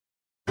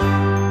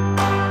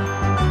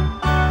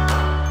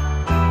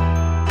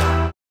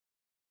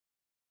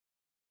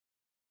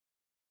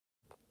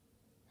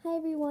Hi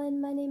everyone,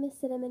 my name is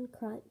Cinnamon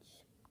Crunch.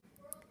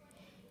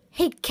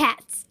 Hey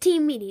cats,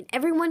 team meeting,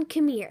 everyone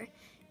come here.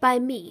 By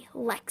me,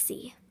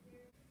 Lexi.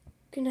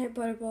 Good night,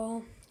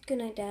 Butterball. Good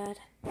night, Dad.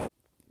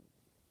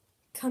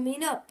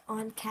 Coming up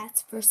on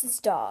Cats vs.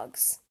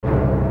 Dogs.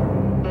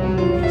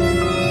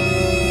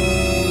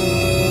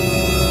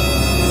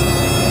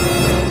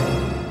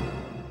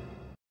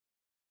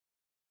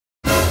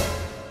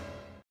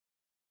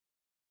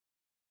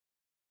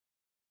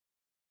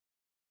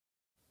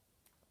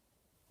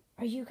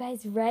 Are you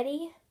guys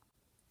ready?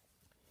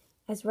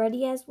 As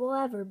ready as we'll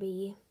ever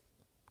be.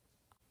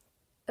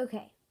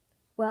 Okay,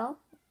 well,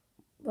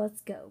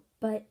 let's go.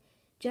 But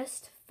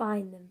just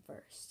find them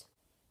first.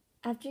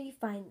 After you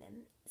find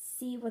them,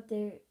 see what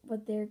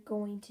they're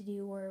going to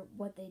do or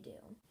what they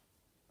do.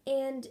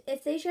 And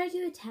if they try to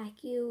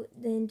attack you,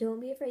 then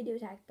don't be afraid to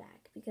attack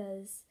back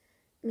because,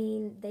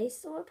 they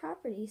stole our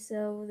property,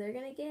 so they're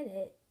gonna get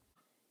it.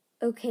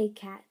 Okay,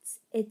 cats,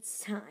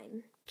 it's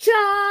time.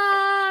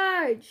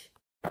 Charge!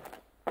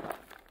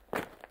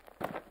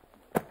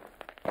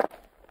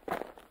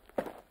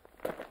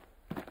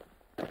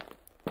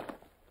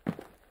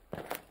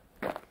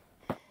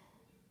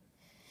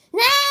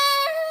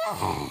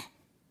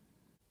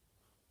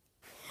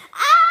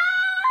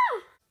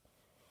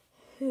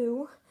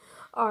 Who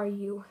are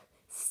you?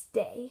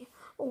 Stay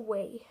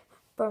away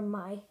from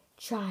my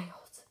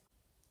child.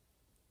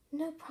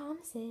 No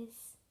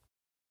promises.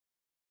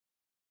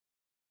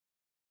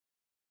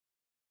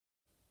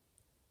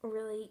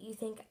 Really? You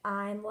think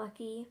I'm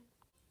lucky?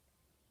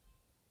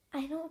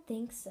 I don't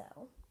think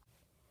so.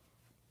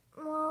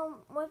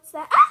 Mom, what's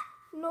that?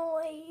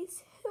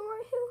 Noise.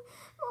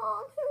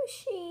 Mom, who's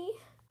she?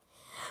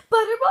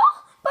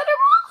 Butterball!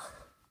 Butterball!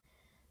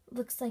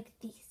 Looks like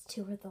these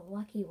two are the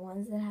lucky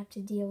ones that have to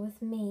deal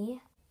with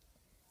me.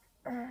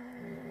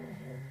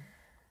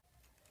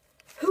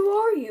 Who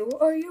are you?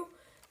 Are you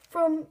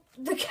from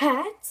the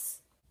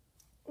cats?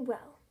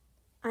 Well,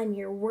 I'm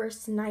your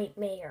worst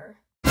nightmare.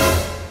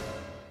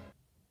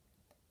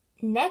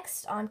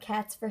 Next on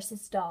Cats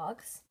vs.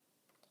 Dogs,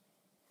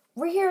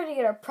 we're here to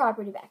get our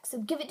property back, so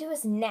give it to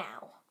us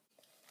now.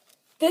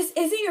 This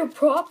isn't your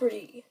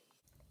property.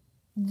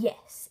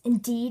 Yes,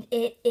 indeed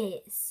it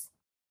is.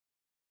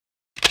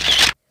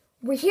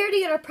 We're here to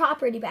get our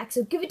property back,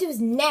 so give it to us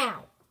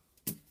now.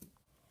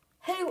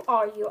 Who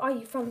are you? Are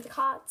you from the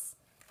cats?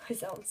 I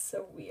sound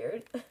so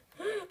weird.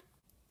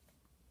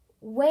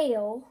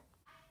 Whale.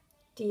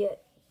 Does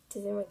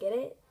anyone get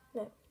it?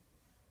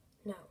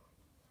 No.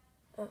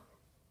 Oh,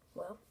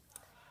 well.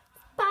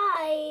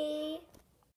 Bye.